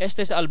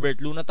 Este es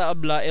Albert Luna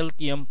Taabla, el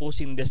tiempo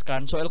sin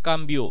descanso, el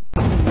cambio.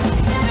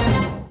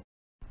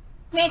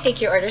 May I take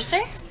your order,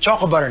 sir?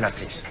 Choco butternut,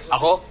 please.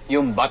 Ako,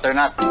 yung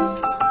butternut.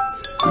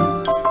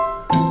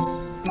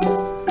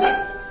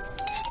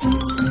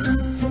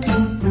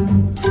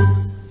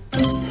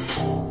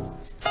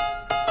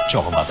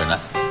 Choco butternut.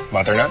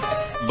 Butternut?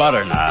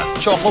 Butternut.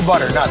 Choco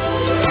butternut.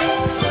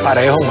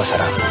 Parehong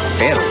masarap.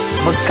 Pero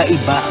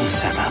magkaiba ang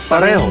sarap.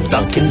 Parehong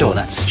Dunkin'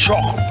 Donuts.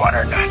 Choco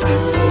butternut.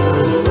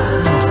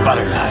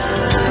 Butternut.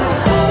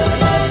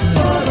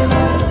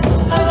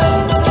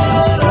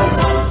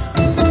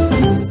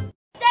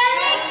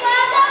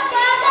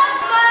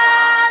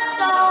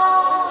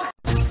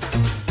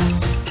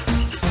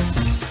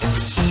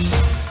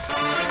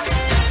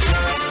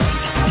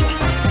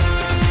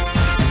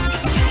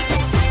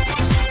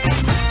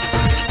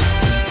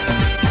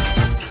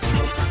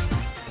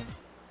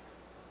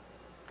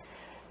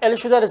 El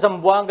ciudad de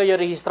Zamboanga ya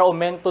registra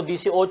aumento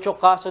 18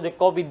 casos de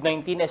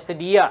COVID-19 este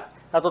día.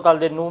 Na total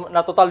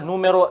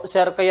número,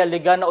 cerca ya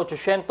liga na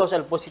 800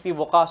 el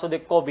positivo caso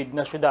de COVID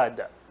na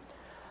ciudad.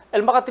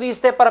 El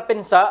makatriste para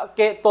pensar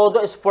que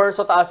todo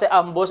esfuerzo hace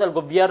ambos el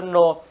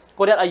gobierno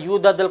con la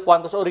ayuda del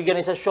cuantos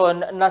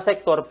organización na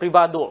sector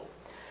privado.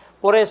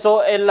 Por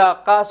eso, el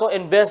caso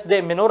en vez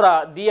de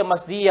menora, día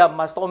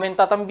más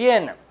aumenta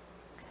también.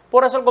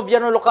 Por eso el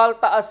gobierno local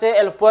hace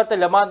el fuerte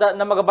llamada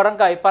ng mga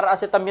barangay para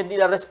hacer también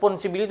la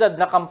responsabilidad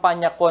na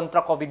kampanya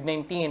contra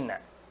COVID-19.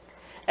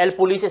 El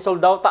police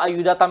soldado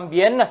ayuda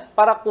también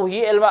para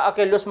kuhi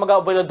aquellos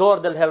mga violador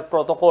del health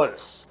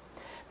protocols.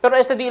 Pero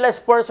este día el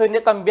esfuerzo hindi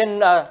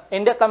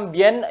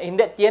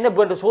tiene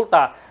buen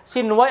resulta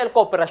si no hay el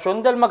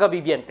cooperación del mga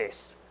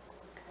vivientes.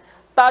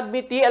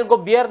 Ta-admiti el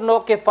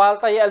gobierno que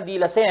falta ya el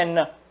dilasen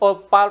o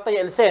falta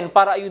ya el sen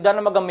para ayudar na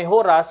mga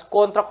mejoras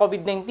contra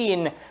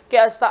COVID-19 que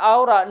hasta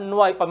ahora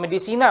no hay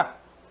pamedicina.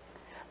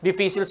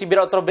 Difícil si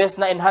bira otra vez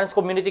na enhanced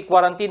community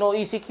quarantine o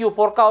ECQ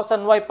por causa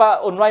no hay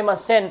mas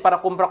sen para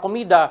compra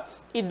comida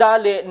y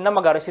dali na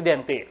mga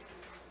residente.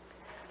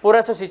 Por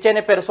eso si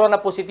tiene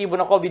persona positibo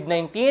na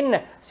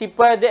COVID-19, si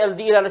pwede el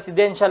di la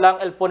residensya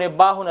lang el pone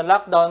bajo na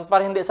lockdown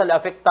para hindi sa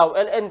afectaw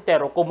el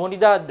entero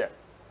komunidad.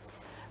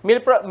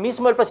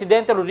 Mismo el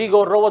presidente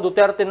Rodrigo Roa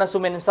Duterte na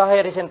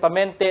sumensahe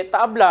recientemente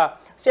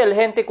taabla si el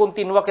gente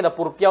continua que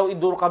napurpiaw y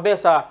duro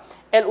cabeza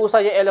el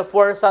usaya el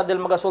fuerza del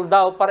mga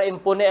soldado para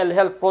impone el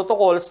health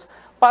protocols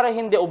para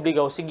hindi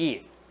obligaw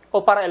sigi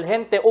o para el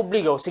gente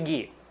obligaw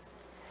sigi.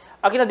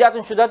 Aquí na di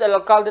aton syudad el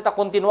alcalde ta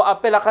continua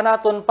apela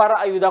kanaton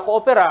para ayuda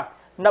koopera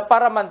na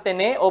para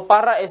mantene o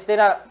para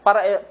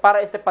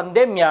este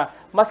pandemia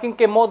masking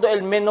que modo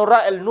el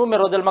menora el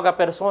número del mga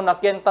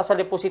persona quien ta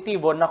sali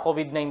positibo na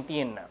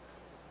COVID-19.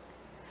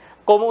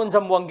 Como un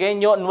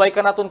zamboangueño, no hay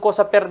kanaton ko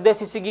sa perde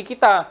sisigi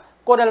kita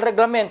con el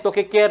reglamento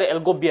que quiere el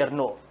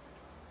gobierno.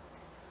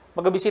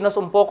 Magabisinos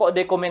un poco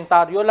de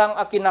comentario lang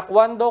aquí na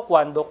cuando.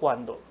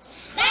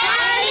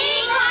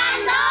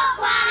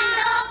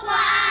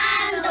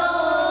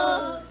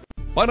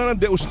 Para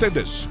de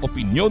ustedes,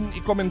 opinión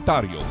y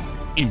comentario.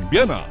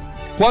 Envíana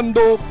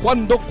cuando.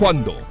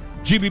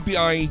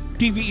 GBPI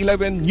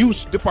TV11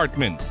 News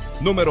Department,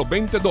 número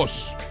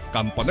 22,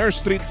 Campaner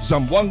Street,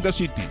 Zamboanga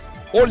City.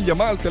 O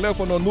llama al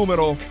teléfono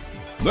número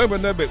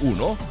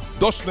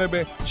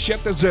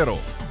 991-2970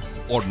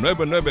 o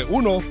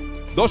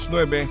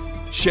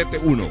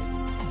 991-2971.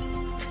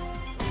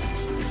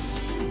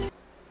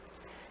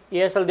 Y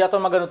es el dato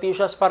de mga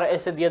noticias para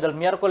este día del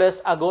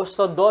miércoles,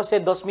 agosto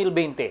 12,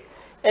 2020.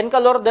 En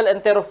calor del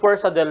entero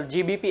fuerza del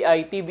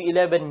GBPI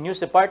TV11 News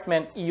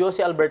Department, iyo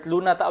si Albert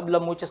Luna taabla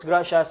muchas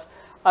gracias.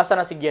 Asa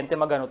na siguiente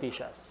mga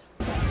noticias.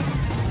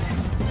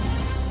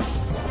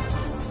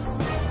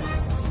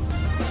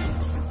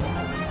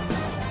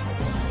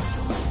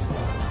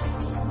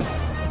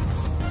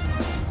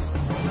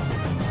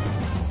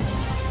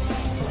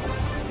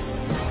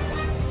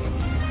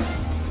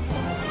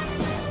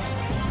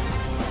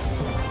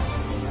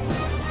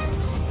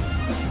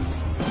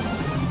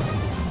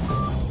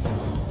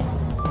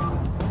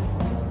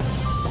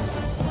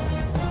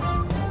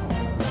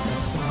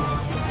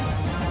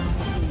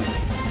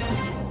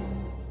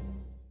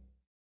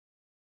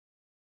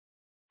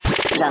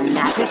 The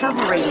magic of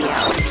radio.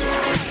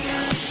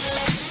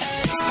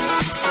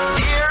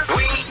 Here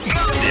we go.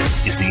 This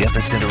is the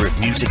epicenter of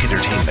music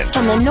entertainment.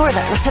 From the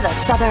northern to the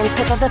southern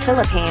tip of the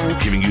Philippines.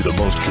 Giving you the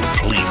most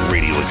complete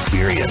radio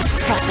experience.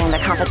 Crushing the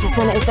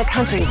competition is the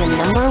country's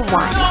number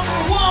one.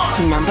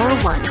 Number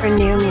one for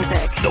new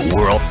music. The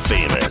world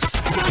famous.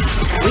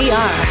 We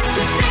are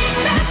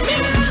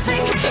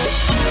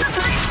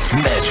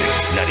Magic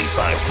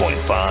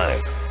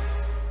 95.5.